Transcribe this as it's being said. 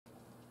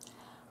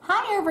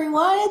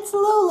everyone, it's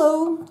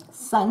Lulu.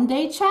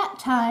 Sunday chat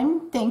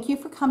time. Thank you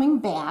for coming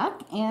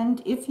back.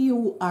 And if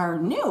you are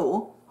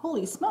new,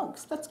 holy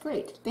smokes, that's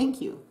great.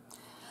 Thank you.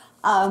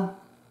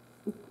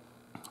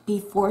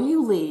 Before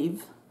you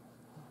leave,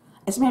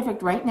 as a matter of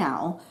fact, right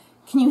now,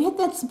 can you hit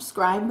that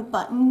subscribe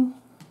button?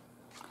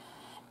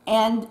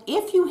 And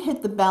if you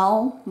hit the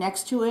bell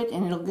next to it,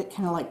 and it'll get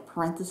kind of like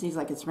parentheses,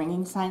 like it's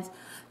ringing signs,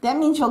 that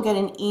means you'll get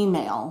an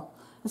email,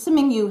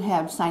 assuming you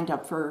have signed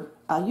up for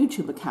a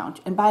YouTube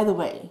account. And by the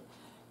way,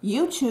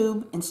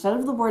 YouTube, instead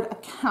of the word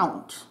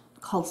account,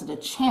 calls it a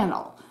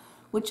channel,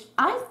 which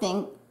I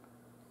think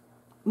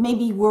may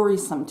be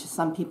worrisome to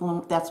some people,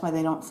 and that's why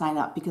they don't sign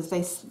up, because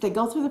they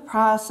go through the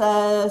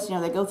process, you know,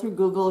 they go through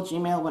Google,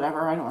 Gmail,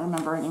 whatever, I don't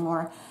remember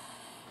anymore.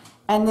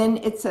 And then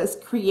it says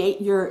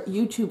create your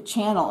YouTube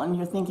channel, and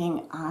you're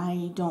thinking,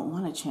 I don't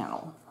want a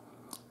channel.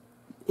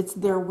 It's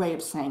their way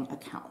of saying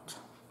account.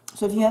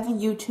 So if you have a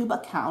YouTube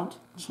account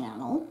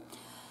channel,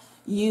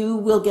 you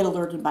will get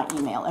alerted by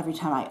email every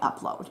time I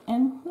upload.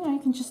 And you know, you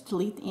can just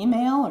delete the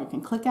email, or you can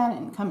click on it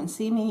and come and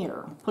see me,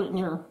 or put it in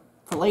your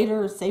for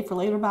later, save for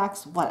later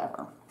box,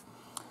 whatever.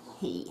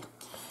 Hey.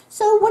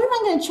 So what am I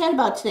going to chat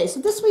about today? So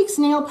this week's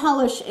nail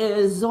polish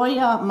is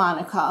Zoya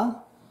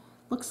Monica.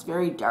 Looks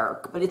very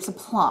dark, but it's a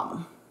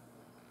plum.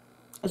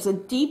 It's a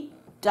deep,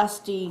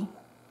 dusty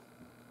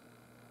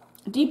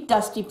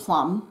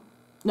plum.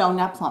 No,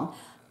 not plum.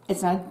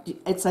 It's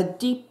a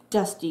deep,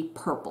 dusty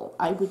purple.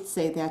 I would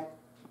say that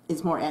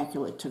is more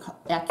accurate to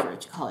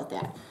call it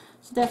that.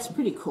 So that's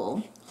pretty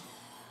cool.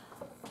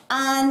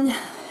 And,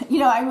 you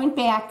know, I went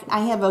back.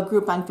 I have a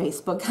group on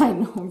Facebook. I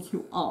know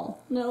you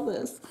all know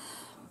this.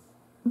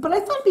 But I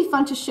thought it'd be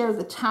fun to share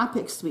the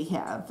topics we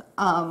have.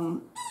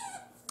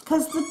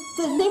 Because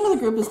the name of the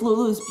group is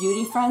Lulu's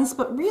Beauty Friends,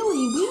 but really,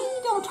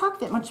 we don't talk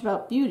that much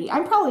about beauty.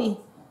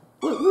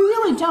 We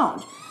really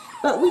don't.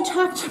 But we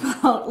talked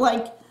about,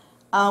 like,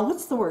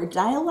 what's the word,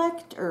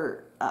 dialect,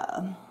 or,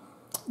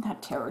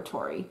 not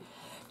territory,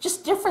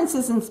 just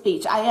differences in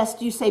speech. I asked,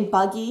 do you say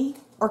buggy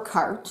or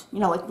cart? You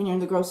know, like when you're in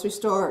the grocery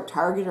store, or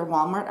Target, or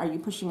Walmart, are you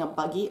pushing a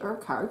buggy or a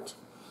cart?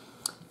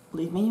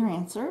 Leave me your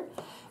answer.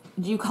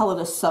 Do you call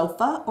it a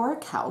sofa or a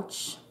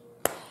couch?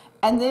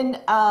 And then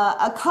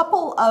a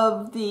couple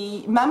of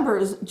the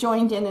members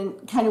joined in,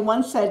 and kind of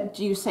one said,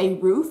 do you say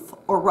roof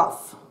or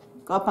roof?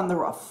 Go up on the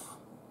roof.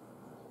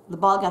 The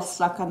ball got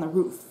stuck on the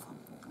roof.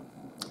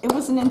 It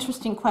was an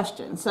interesting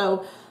question.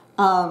 So,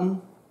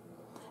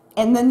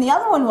 and then the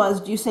other one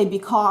was, do you say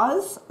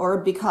because or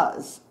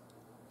because?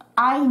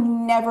 I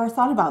never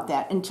thought about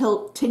that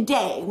until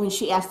today when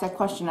she asked that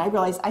question. I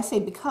realized I say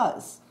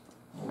because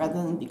rather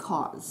than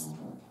because.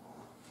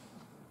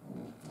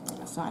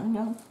 So I don't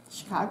know,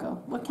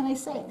 Chicago, what can I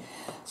say?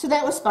 So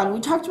that was fun. We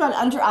talked about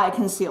under eye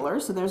concealer,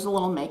 so there's a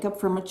little makeup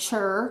for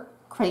mature,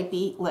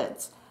 crepey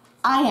lids.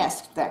 I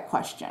asked that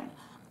question.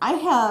 I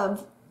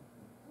have,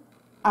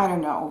 I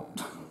don't know,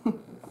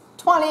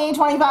 20,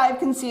 25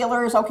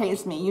 concealers. Okay,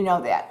 it's me, you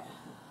know that.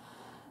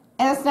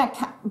 And it's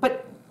not,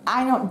 but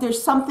I don't,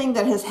 there's something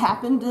that has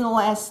happened in the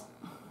last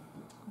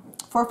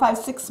 4, 5,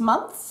 6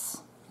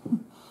 months.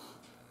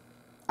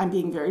 I'm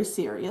being very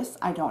serious.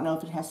 I don't know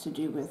if it has to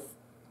do with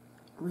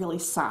really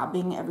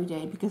sobbing every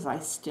day, because I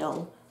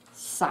still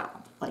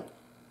sob, like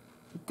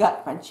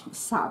gut-wrenching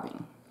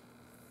sobbing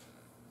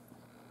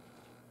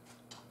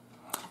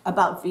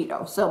about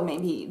VITO. So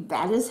maybe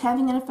that is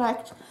having an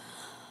effect.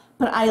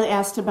 But I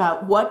asked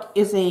about what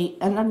is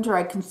an under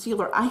eye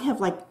concealer. I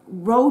have like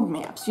road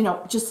maps, you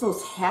know, just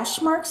those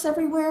hash marks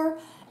everywhere.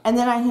 And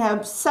then I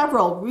have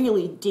several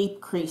really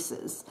deep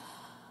creases.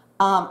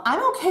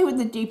 I'm okay with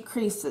the deep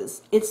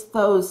creases. It's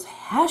those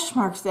hash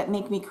marks that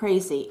make me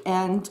crazy.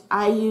 And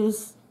I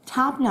use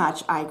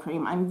top-notch eye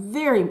cream. I'm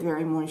very,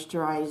 very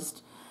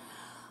moisturized.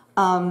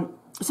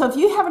 So if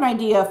you have an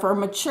idea for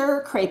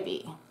mature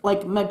crepey,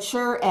 like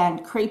mature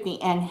and crepey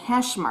and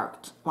hash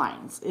marked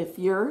lines, if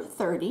you're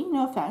 30,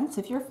 no offense.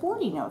 If you're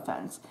 40, no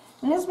offense.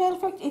 And as a matter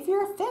of fact, if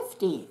you're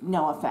 50,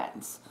 no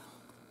offense.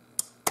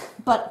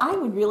 But I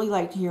would really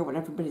like to hear what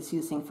everybody's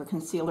using for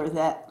concealer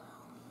that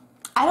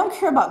I don't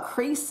care about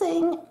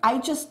creasing. I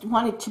just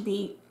want it to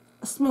be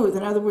smooth.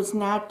 In other words,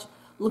 not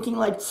looking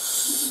like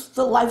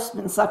the life's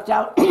been sucked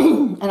out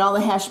and all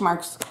the hash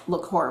marks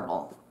look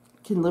horrible.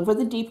 Can live with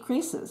the deep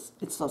creases.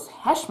 It's those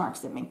hash marks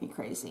that make me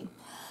crazy.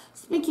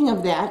 Speaking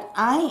of that,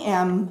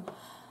 I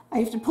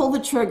have to pull the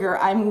trigger.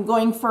 I'm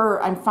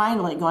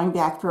finally going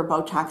back for a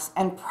Botox,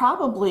 and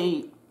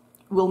probably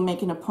will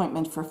make an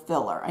appointment for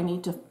filler. I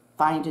need to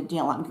find a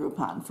deal on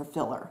Groupon for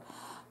filler.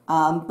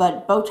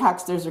 But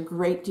Botox, there's a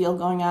great deal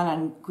going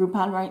on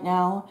Groupon right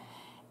now,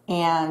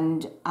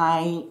 and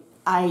I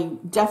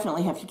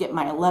definitely have to get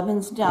my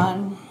 11s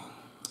done.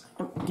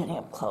 I'm getting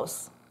up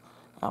close.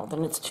 Oh,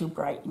 then it's too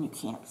bright and you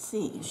can't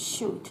see.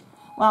 Shoot.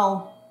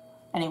 Well,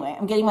 anyway,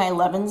 I'm getting my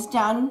 11s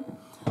done.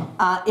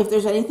 If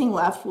there's anything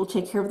left, we'll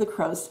take care of the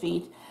crow's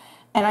feet.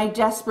 And I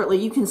desperately,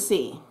 you can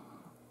see,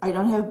 I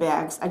don't have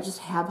bags. I just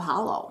have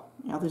hollow.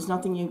 You know, there's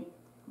nothing you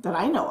that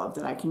I know of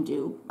that I can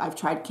do. I've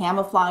tried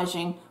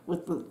camouflaging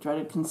with the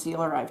dreaded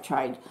concealer. I've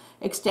tried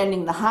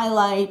extending the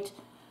highlight.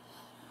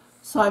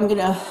 So I'm going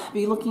to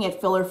be looking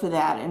at filler for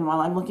that. And while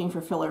I'm looking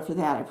for filler for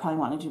that, I probably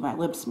want to do my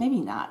lips. Maybe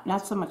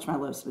not so much my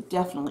lips, but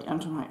definitely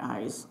under my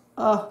eyes.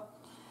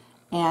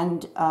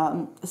 And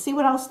see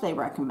what else they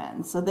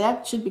recommend. So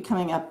that should be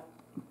coming up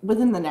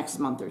within the next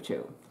month or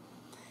two.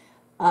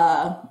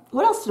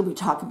 What else did we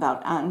talk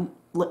about on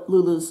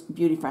Lulu's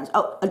Beauty Friends?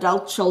 Oh,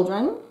 adult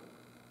children.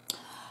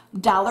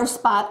 Dollar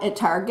spot at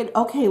Target.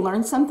 Okay,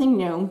 learn something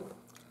new.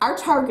 Our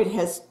Target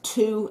has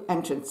 2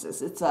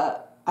 entrances. It's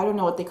a, I don't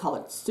know what they call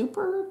it,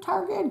 super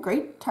Target,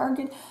 great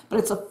Target, but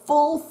it's a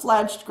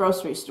full-fledged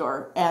grocery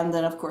store, and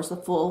then of course a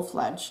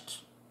full-fledged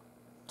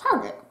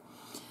Target.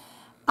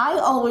 I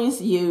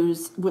always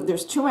use,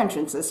 there's 2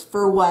 entrances,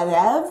 for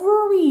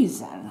whatever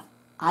reason,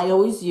 I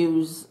always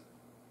use,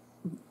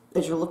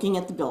 as you're looking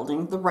at the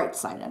building, the right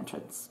side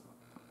entrance.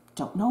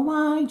 Don't know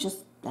why, just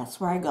that's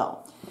where I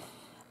go.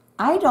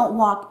 I don't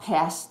walk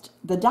past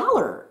the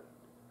dollar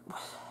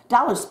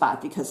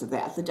spot because of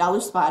that. The dollar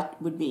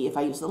spot would be if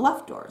I use the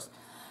left doors.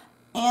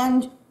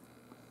 And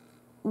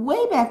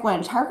way back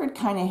when, Target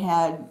kind of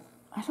had,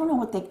 I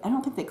don't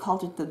think they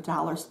called it the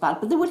dollar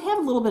spot, but they would have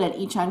a little bit at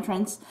each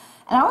entrance.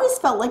 And I always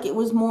felt like it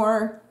was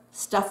more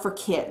stuff for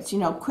kids, you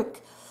know,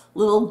 quick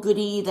little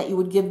goodie that you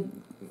would give,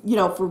 you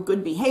know, for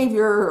good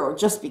behavior or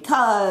just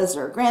because,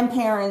 or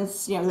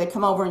grandparents, you know, they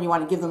come over and you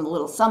want to give them a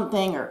little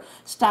something, or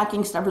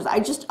stocking stuffers. I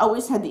just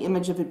always had the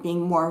image of it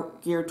being more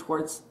geared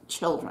towards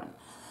children.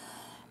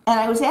 And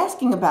I was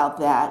asking about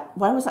that.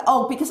 Why was I?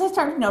 Oh, because I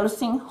started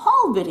noticing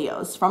haul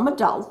videos from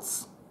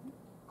adults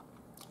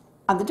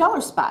on the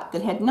dollar spot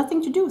that had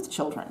nothing to do with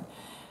children.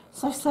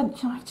 So I said,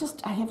 you know,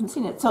 I haven't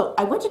seen it. So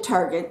I went to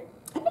Target.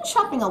 I've been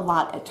shopping a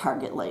lot at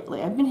Target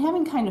lately. I've been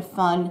having kind of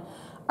fun.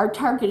 Our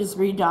Target is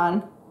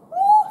redone.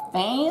 Ooh,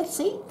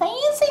 fancy,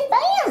 fancy,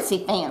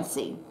 fancy,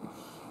 fancy.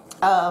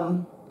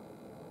 But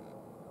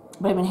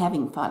I've been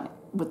having fun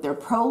with their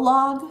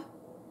Prologue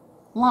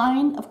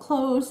line of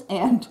clothes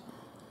and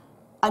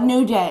A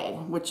New Day,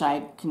 which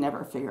I can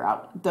never figure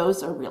out.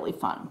 Those are really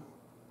fun.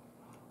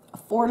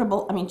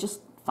 Affordable, I mean, just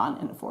fun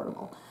and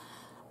affordable.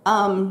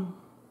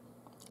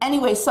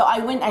 Anyway, so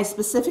I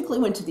specifically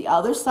went to the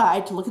other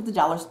side to look at the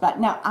dollar spot.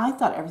 Now, I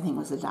thought everything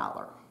was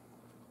 $1.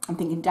 I'm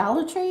thinking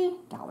Dollar Tree,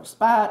 dollar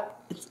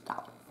spot, it's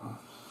 $1.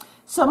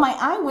 So my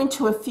eye went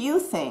to a few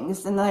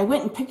things, and then I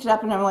went and picked it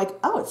up, and I'm like,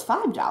 oh, it's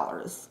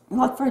 $5. And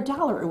like, for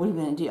 $1, it would have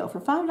been a deal. For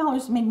 $5,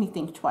 it made me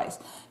think twice.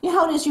 You know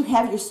how it is, you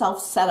have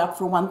yourself set up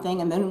for one thing,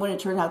 and then when it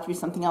turned out to be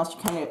something else,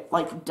 you kind of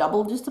like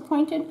double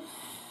disappointed.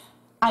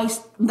 I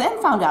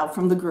then found out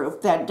from the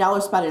group that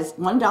dollar spot is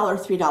 $1,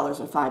 $3,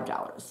 or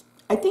 $5.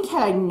 I think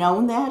had I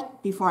known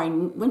that before I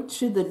went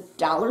to the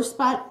dollar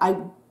spot, I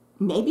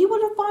maybe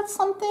would have bought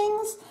some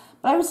things.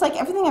 But I was like,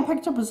 everything I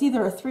picked up was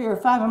either a 3 or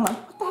a 5. I'm like,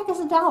 what the heck is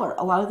 $1?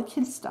 A lot of the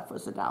kids' stuff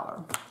was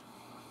 $1.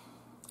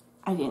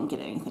 I didn't get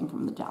anything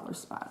from the dollar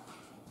spot.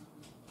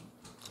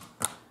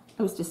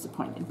 I was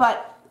disappointed.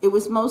 But it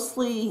was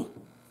mostly,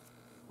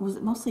 was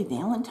it mostly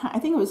Valentine? I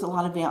think it was a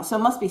lot of Valentine. So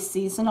it must be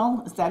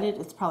seasonal. Is that it?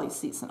 It's probably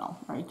seasonal,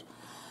 right?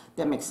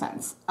 That makes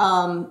sense.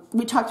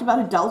 We talked about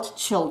adult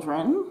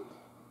children.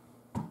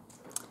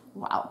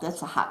 Wow,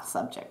 that's a hot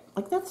subject.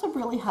 Like, that's a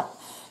really hot,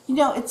 you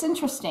know, it's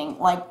interesting.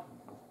 Like,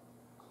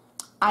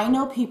 I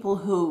know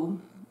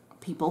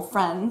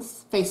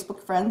friends,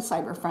 Facebook friends,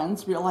 cyber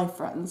friends, real life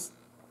friends,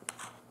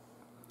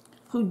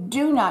 who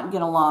do not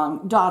get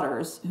along,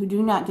 daughters who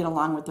do not get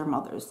along with their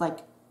mothers,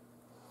 like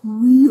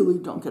really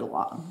don't get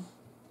along.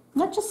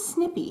 Not just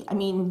snippy, I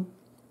mean,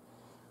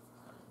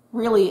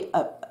 really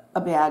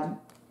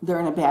they're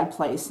in a bad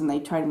place and they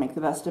try to make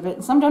the best of it,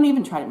 and some don't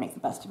even try to make the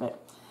best of it.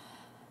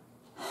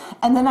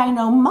 And then I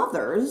know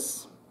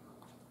mothers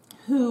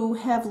who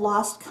have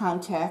lost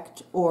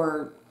contact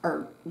or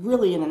are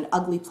really in an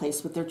ugly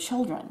place with their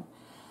children.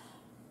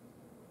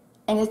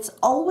 And it's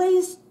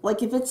always,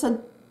 like, if it's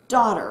a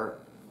daughter,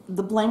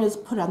 the blame is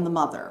put on the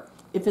mother.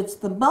 If it's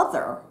the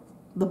mother,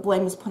 the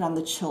blame is put on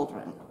the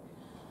children.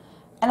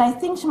 And I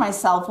think to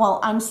myself,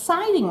 well, I'm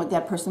siding with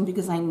that person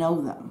because I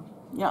know them.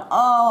 You know,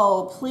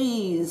 oh,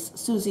 please,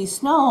 Susie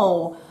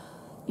Snow,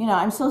 you know,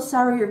 I'm so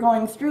sorry you're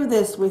going through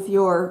this with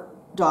your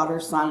daughter,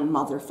 son,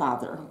 mother,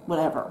 father,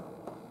 whatever.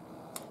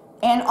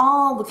 And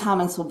all the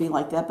comments will be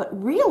like that, but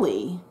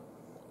really,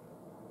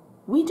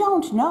 we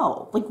don't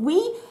know. Like,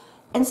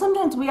 and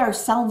sometimes we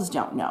ourselves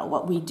don't know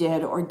what we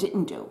did or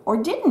didn't do,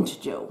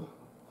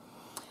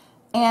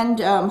 And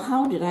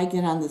how did I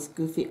get on this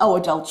goofy, oh,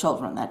 adult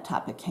children, that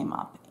topic came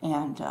up.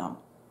 And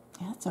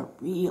that's a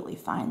really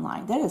fine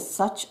line. That is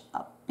such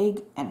a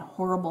big and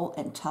horrible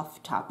and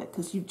tough topic,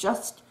 because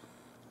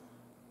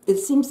it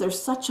seems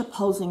there's such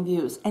opposing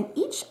views. And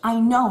each, I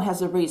know,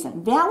 has a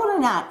reason. Valid or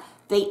not,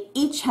 they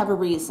each have a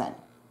reason.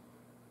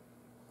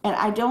 And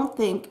I don't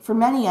think, for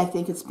many, I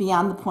think it's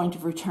beyond the point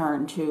of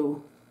return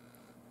to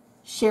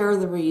share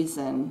the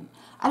reason.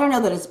 I don't know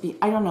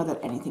that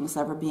anything's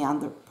ever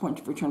beyond the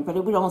point of return, but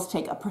it would almost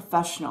take a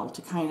professional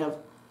to kind of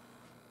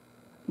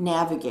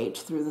navigate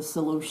through the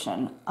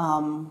solution.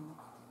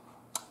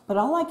 But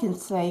all I can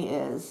say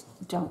is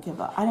don't give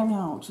up. I don't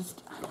know,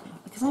 just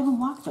because I haven't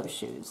walked those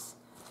shoes.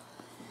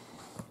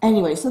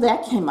 Anyway, so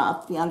that came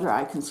up. The under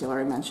eye concealer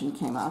I mentioned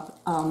came up.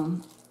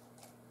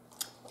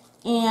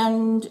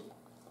 And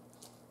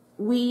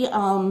we, did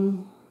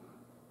I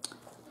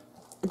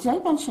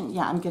mention,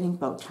 yeah, I'm getting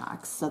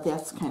Botox, so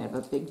that's kind of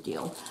a big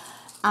deal.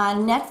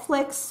 On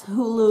Netflix,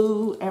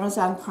 Hulu,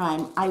 Amazon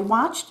Prime, I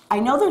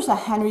know there's a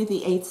Henry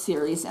VIII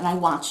series, and I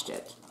watched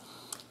it.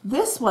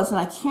 This wasn't,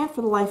 I can't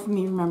for the life of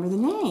me remember the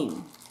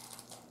name.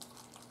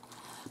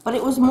 But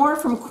it was more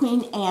from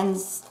Queen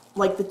Anne's,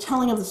 like the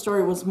telling of the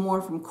story was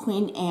more from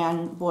Queen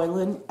Anne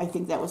Boleyn. I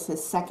think that was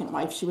his second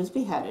wife. She was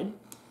beheaded.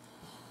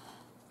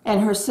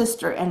 And her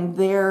sister, and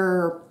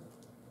they're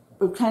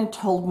kind of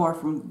told more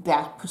from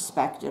that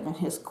perspective and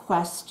his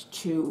quest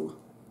to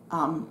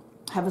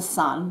have a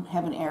son,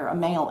 have an heir, a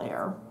male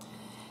heir.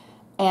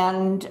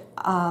 And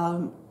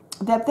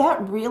that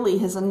really,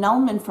 his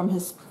annulment from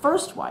his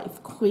first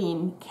wife,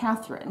 Queen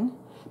Catherine,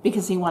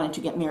 because he wanted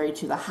to get married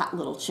to the hot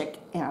little chick,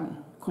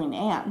 Queen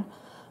Anne,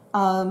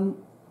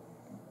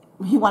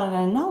 he wanted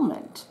an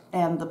annulment.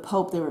 And the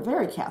Pope, they were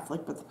very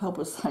Catholic, but the Pope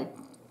was like,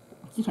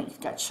 you know,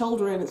 you've got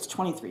children, it's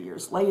 23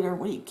 years later,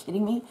 what are you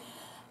kidding me?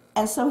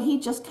 And so he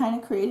just kind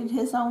of created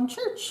his own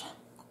church,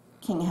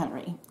 King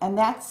Henry. And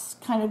that's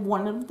kind of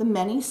one of the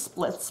many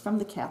splits from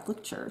the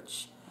Catholic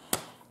Church.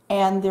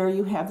 And there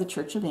you have the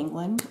Church of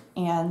England,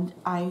 and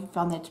I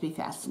found that to be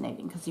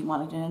fascinating because he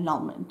wanted an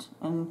annulment.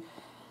 And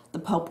the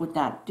Pope would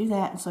not do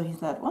that, and so he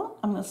said, well,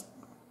 I'm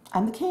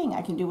the king,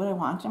 I can do what I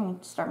want, I'm going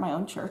to start my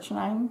own church, and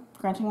I'm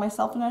granting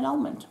myself an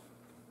annulment.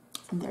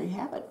 And there you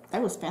have it.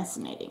 That was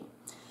fascinating.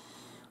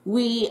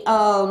 We,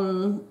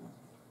 also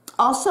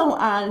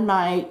on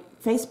my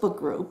Facebook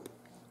group,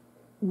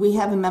 we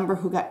have a member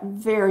who got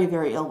very,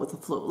 very ill with the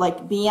flu,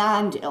 like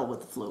beyond ill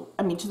with the flu.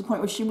 I mean, to the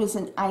point where she was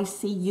in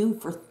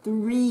ICU for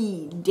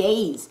 3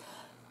 days.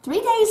 3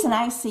 days in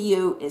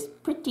ICU is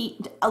pretty,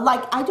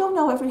 like, I don't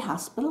know every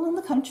hospital in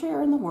the country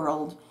or in the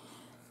world.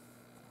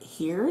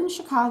 Here in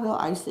Chicago,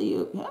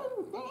 ICU,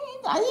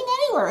 I think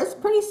anywhere, it's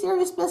pretty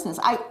serious business.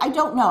 I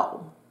don't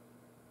know.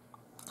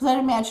 Because I'd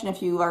imagine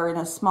if you are in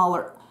a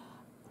smaller,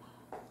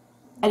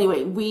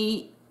 anyway,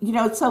 you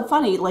know, it's so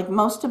funny, like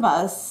most of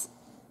us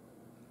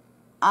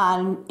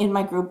in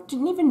my group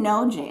didn't even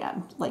know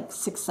Jan like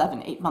 6,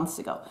 7, 8 months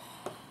ago.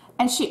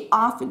 And she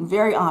often,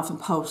 very often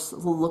posts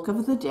the look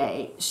of the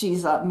day.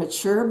 She's a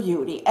mature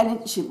beauty,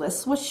 and she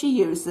lists what she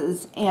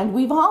uses, and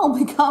we've all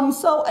become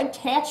so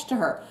attached to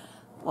her.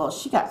 Well,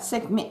 she got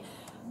sick,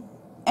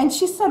 and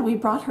she said we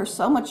brought her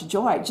so much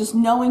joy, just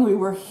knowing we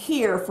were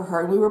here for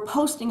her, and we were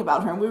posting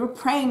about her, and we were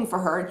praying for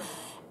her. And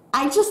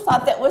I just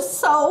thought that was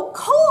so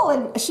cool,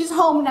 and she's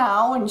home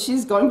now, and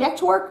she's going back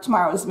to work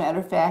tomorrow, as a matter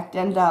of fact,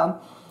 and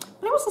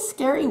but it was a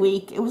scary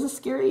week. It was a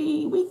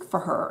scary week for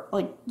her.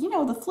 Like, you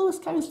know, the flu is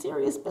kind of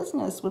serious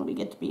business when we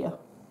get to be a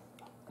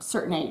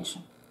certain age.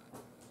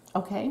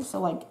 Okay, so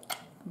like,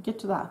 get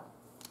to the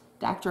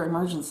doctor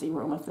emergency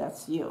room if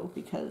that's you,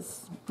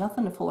 because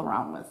nothing to fool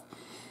around with.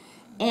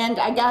 And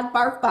I got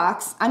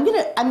BarkBox. I'm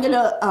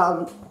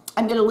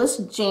gonna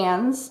list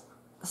Jan's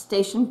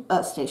station.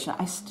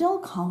 I still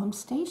call them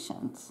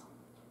stations.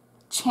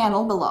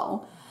 Channel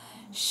below.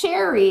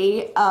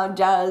 Sheri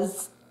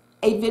does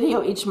a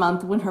video each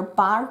month when her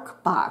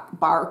BarkBox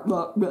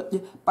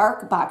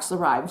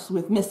arrives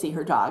with Missy,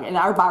 her dog, and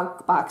our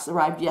BarkBox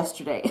arrived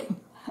yesterday.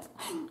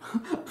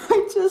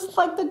 I just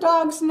like the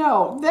dogs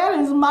know. That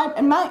is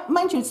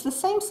mind you, it's the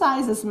same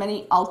size as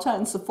many Ulta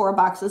and Sephora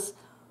boxes,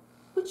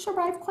 which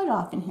arrive quite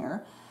often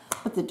here,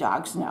 but the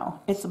dogs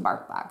know. It's a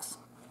BarkBox.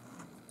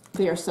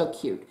 They are so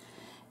cute.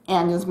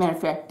 And as a matter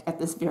of fact, at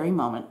this very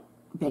moment,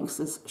 Banks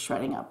is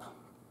shredding up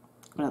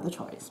one of the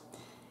toys.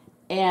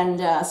 And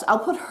so I'll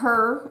put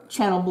her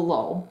channel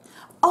below.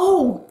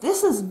 Oh,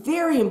 this is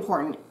very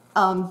important.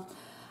 I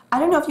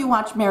don't know if you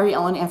watch Mary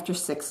Ellen After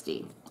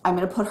 60. I'm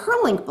going to put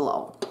her link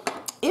below.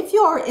 If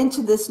you're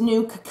into this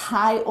new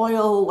cacao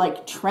oil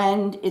like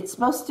trend, it's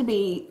supposed to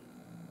be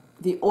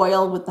the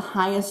oil with the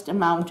highest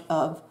amount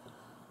of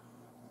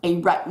a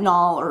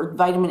retinol or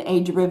vitamin A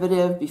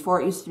derivative.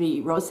 Before it used to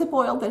be rosehip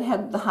oil that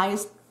had the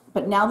highest,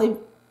 but now they've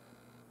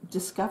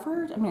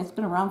discovered, I mean, it's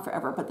been around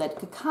forever, but that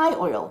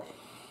cacao oil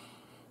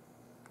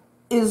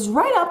is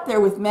right up there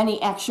with many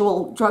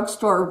actual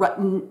drugstore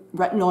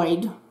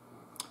retinoid.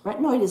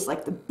 Retinoid is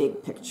like the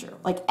big picture,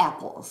 like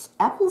apples.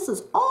 Apples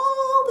is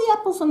all the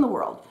apples in the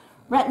world.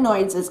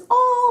 Retinoids is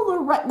all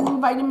the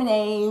vitamin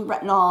A,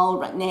 retinol,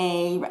 retin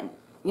A,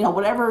 you know,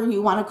 whatever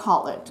you want to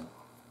call it.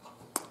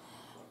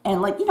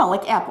 And like, you know,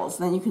 like apples.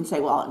 Then you can say,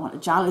 well, I want a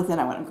Jonathan,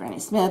 I want a Granny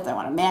Smith, I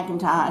want a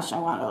Macintosh, I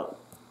want a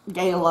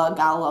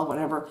Gala,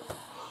 whatever.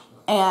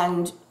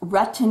 And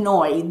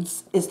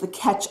retinoids is the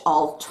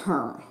catch-all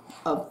term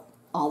of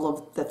all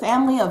of the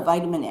family of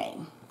vitamin A.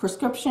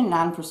 Prescription,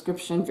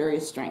 non-prescription,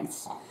 various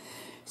strengths.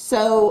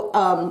 So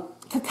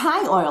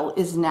cacao oil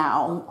is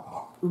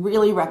now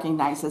really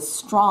recognized as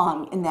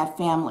strong in that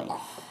family.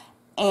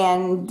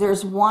 And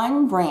there's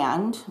one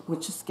brand,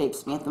 which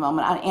escapes me at the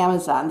moment, on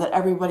Amazon that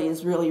everybody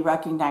is really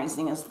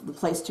recognizing as the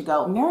place to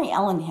go. Mary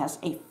Ellen has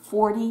a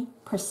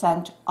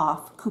 40%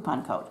 off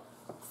coupon code.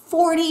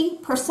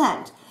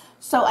 40%.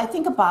 So I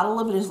think a bottle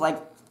of it is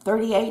like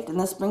 38, and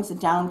this brings it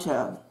down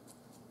to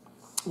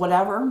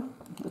whatever.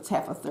 It's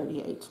half of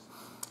 38.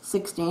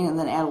 16, and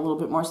then add a little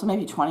bit more, so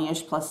maybe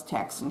 20-ish plus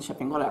tax and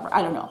shipping, whatever.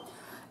 I don't know.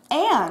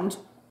 And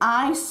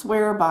I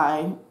swear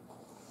by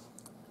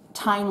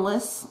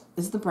Timeless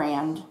is the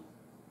brand,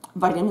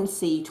 vitamin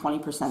C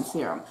 20%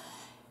 serum,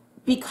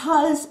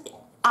 because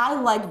I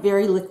like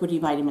very liquidy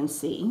vitamin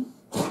C.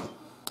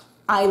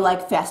 I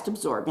like fast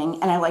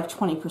absorbing, and I like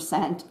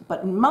 20%,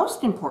 but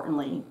most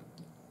importantly,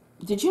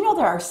 did you know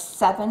there are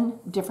 7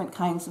 different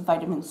kinds of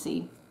vitamin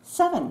C?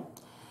 7.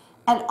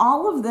 And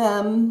all of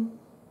them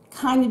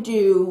kind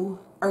of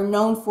are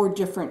known for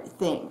different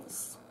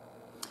things.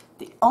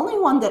 The only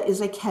one that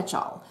is a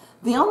catch-all,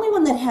 the only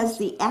one that has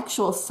the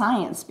actual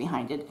science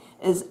behind it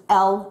is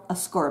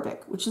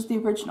L-ascorbic, which is the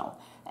original,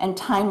 and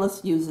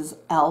Timeless uses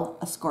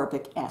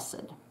L-ascorbic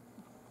acid.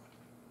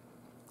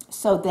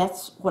 So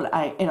that's what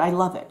I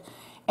love it.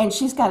 And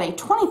she's got a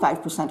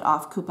 25%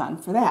 off coupon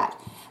for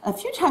that. A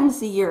few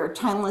times a year,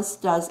 Timeless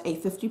does a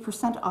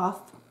 50%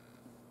 off.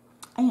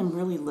 I am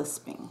really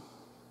lisping.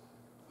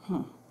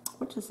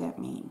 What does that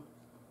mean?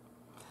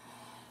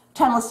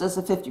 Timeless does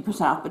a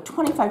 50% off, but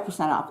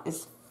 25% off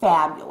is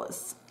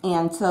fabulous.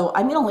 And so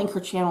I'm going to link her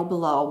channel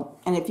below.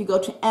 And if you go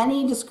to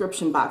any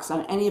description box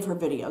on any of her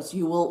videos,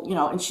 you will,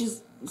 and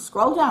she's,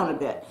 scroll down a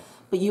bit,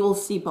 but you will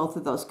see both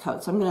of those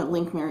codes. So I'm going to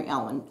link Mary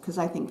Ellen because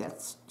I think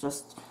that's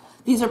just,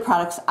 these are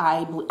products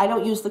I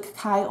don't use the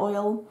cacao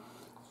oil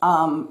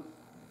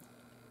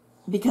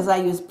because I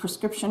use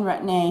prescription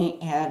Retin-A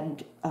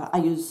and I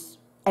use,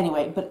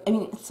 anyway, but I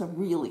mean, it's a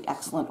really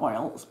excellent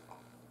oil.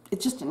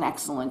 It's just an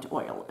excellent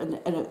oil and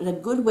a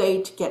good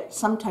way to get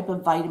some type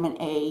of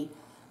vitamin A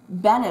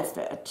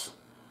benefit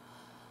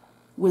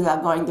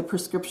without going the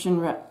prescription,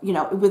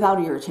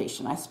 without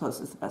irritation, I suppose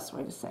is the best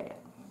way to say it.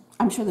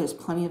 I'm sure there's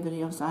plenty of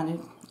videos on it.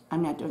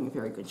 I'm not doing a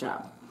very good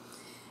job.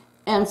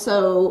 And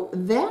so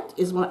that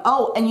is one.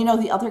 Oh, and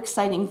the other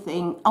exciting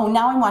thing. Oh,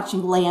 now I'm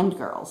watching Land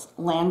Girls.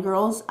 Land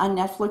Girls on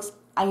Netflix.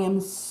 I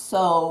am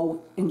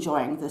so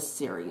enjoying this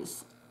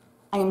series.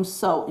 I am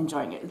so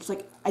enjoying it. It's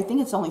like, I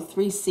think it's only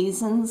 3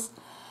 seasons.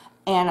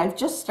 And I've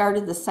just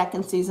started the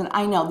 2nd season.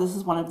 I know this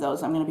is one of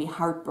those I'm going to be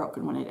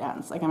heartbroken when it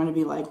ends. Like, I'm going to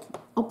be like,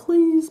 oh,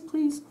 please,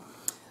 please.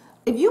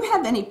 If you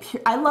have any,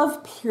 I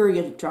love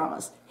period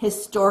dramas,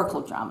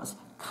 historical dramas,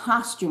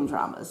 costume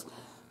dramas.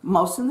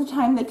 Most of the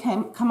time they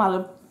come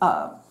out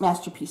of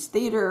Masterpiece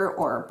Theater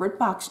or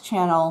BritBox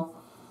channel.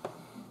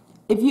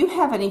 If you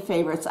have any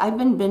favorites, I've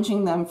been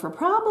binging them for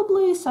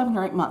probably 7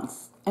 or 8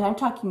 months. And I'm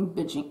talking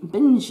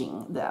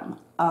binging them.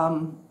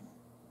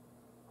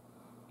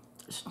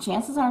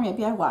 Chances are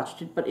maybe I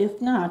watched it, but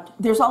if not,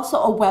 there's also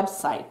a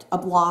website, a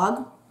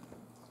blog.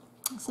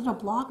 Is it a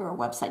blog or a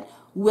website?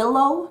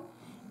 Willow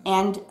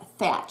and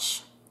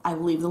Thatch. I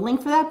will leave the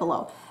link for that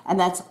below. And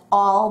that's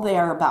all they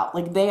are about.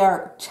 Like, they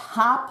are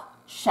top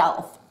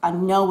shelf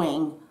on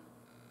knowing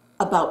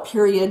about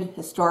period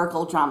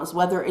historical dramas,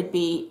 whether it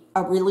be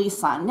a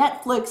release on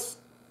Netflix,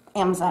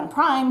 Amazon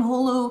Prime,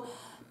 Hulu,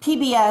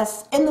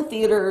 PBS, in the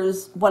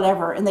theaters,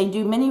 whatever. And they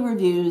do mini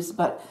reviews,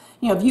 but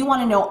if you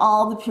want to know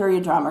all the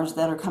period dramas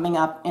that are coming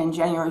up in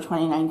January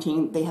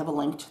 2019, they have a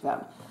link to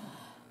them.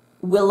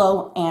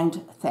 Willow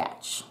and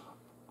Thatch.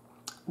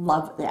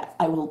 Love that.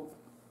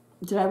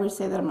 Did I already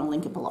say that? I'm going to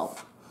link it below.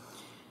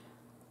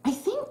 I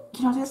think,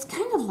 that's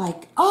kind of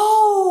like,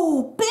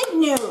 oh, big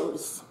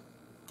news.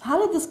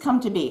 How did this come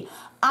to be?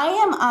 I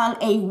am on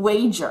a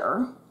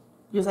wager,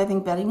 because I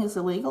think betting is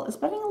illegal. Is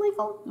betting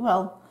illegal?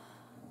 Well,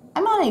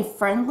 I'm on a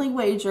friendly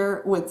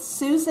wager with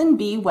Susan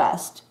B.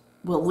 West.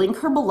 We'll link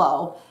her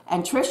below,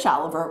 and Trish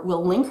Oliver.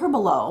 We'll link her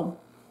below.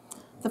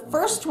 The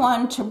first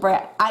one to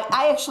brag,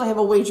 I actually have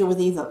a wager with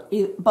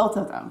both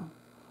of them.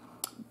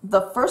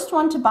 The first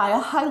one to buy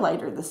a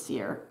highlighter this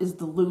year is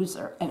the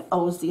loser and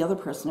owes the other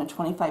person a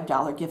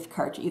 $25 gift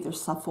card to either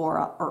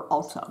Sephora or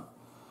Ulta.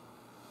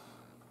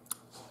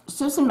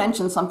 Susan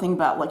mentioned something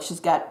about, like, she's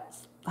got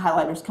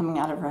highlighters coming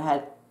out of her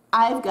head.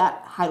 I've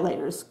got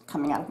highlighters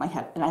coming out of my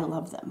head, and I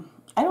love them.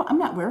 I'm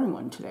not wearing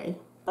one today,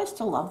 but I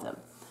still love them.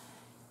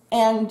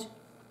 And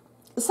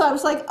so I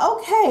was like,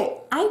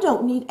 okay, I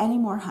don't need any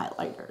more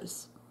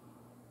highlighters.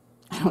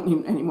 I don't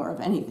need any more of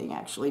anything,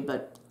 actually,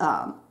 but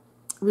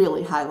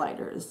really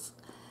highlighters.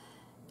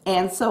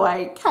 And so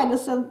I kind of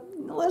said,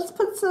 let's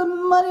put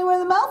some money where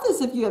the mouth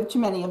is if you have too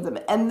many of them.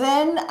 And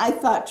then I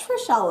thought,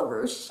 Trish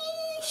Oliver, she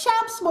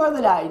shops more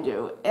than I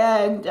do.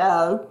 And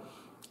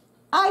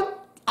I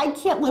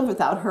can't live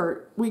without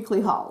her weekly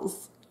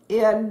hauls.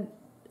 And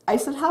I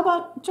said, how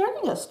about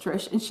joining us,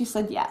 Trish? And she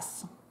said,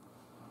 yes.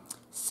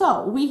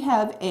 So we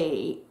have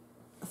a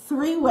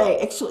 3-way,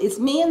 actually it's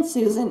me and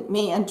Susan,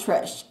 me and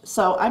Trish.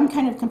 So I'm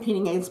kind of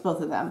competing against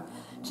both of them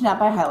to not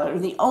buy a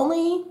highlighter. The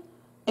only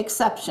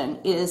exception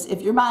is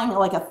if you're buying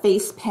like a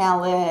face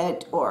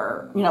palette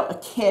or, a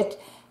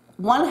kit,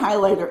 1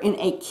 highlighter in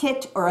a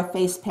kit or a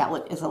face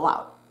palette is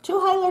allowed. 2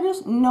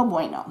 highlighters, no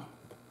bueno.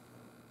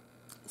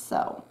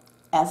 So,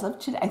 as of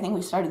today, I think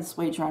we started this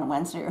wager on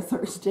Wednesday or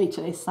Thursday.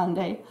 Today's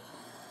Sunday.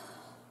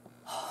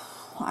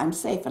 I'm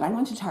safe, and I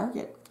went to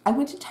Target.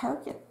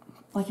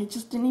 Like, I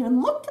just didn't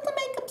even look at the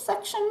makeup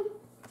section.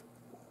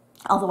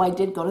 Although I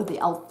did go to the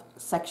e.l.f.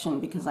 section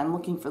because I'm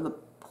looking for the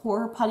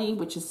Pore Putty,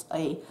 which is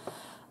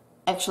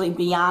actually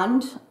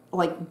beyond,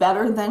 like,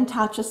 better than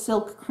Tatcha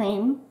Silk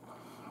Cream.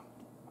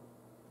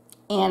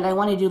 And I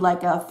want to do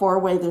like a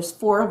 4-way. There's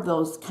 4 of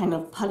those kind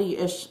of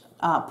putty-ish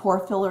pore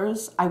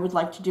fillers. I would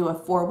like to do a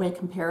 4-way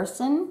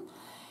comparison.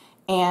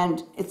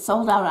 And it's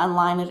sold out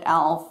online at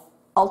e.l.f.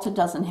 Ulta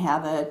doesn't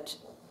have it.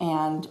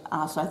 And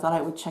so I thought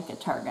I would check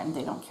at Target, and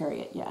they don't carry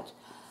it yet.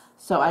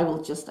 So I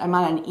will just, I'm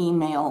on an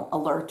email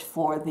alert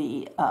for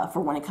the for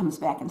when it comes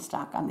back in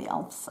stock on the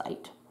e.l.f.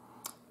 site.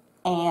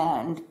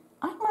 And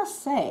I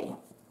must say,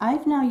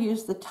 I've now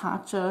used the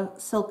Tatcha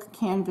Silk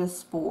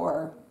Canvas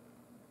for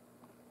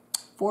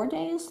 4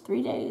 days,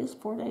 3 days,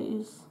 4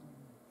 days,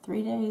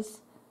 3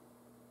 days.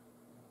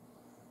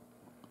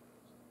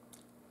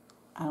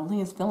 I don't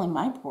think it's filling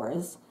my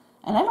pores,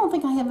 and I don't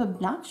think I have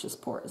obnoxious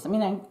pores. I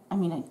mean,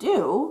 I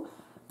do,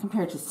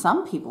 compared to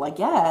some people, I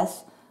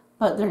guess,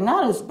 but they're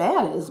not as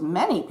bad as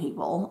many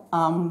people.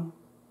 I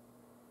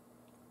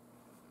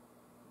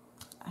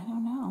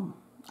don't know.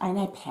 And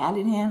I pat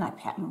it in, I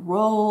pat and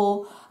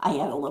roll, I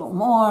add a little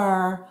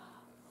more.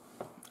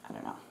 I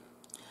don't know.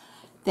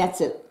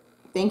 That's it.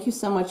 Thank you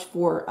so much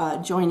for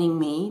joining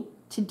me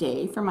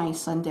today for my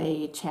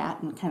Sunday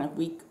chat and kind of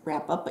week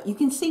wrap up. But you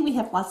can see we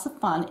have lots of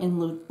fun in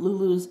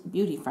Lulu's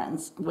Beauty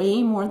Friends,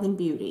 way more than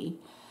beauty.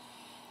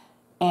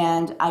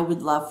 And I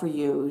would love for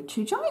you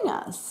to join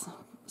us.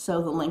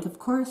 So the link, of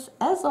course,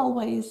 as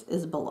always,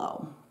 is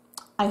below.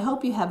 I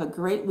hope you have a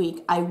great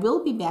week. I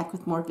will be back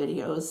with more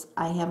videos.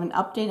 I have an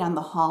update on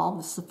the haul,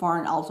 the Sephora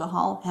and Ulta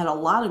haul. Had a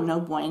lot of no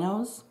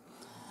buenos.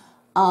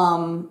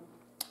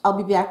 I'll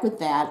be back with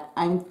that.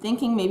 I'm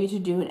thinking maybe to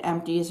do an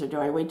empties, or do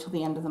I wait till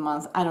the end of the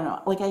month? I don't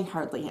know. Like, I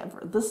hardly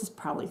have. This is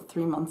probably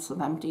 3 months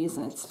of empties,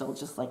 and it's still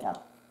just like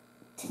a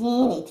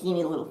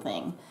teeny little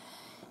thing.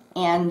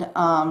 And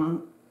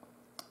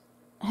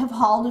have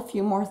hauled a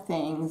few more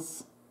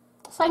things.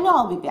 So I know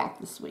I'll be back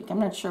this week. I'm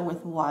not sure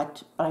with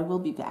what, but I will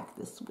be back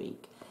this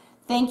week.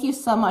 Thank you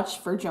so much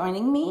for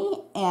joining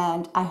me,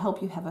 and I hope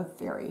you have a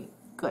very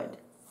good,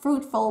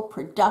 fruitful,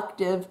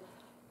 productive,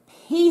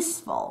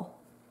 peaceful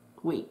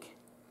week.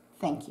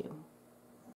 Thank you.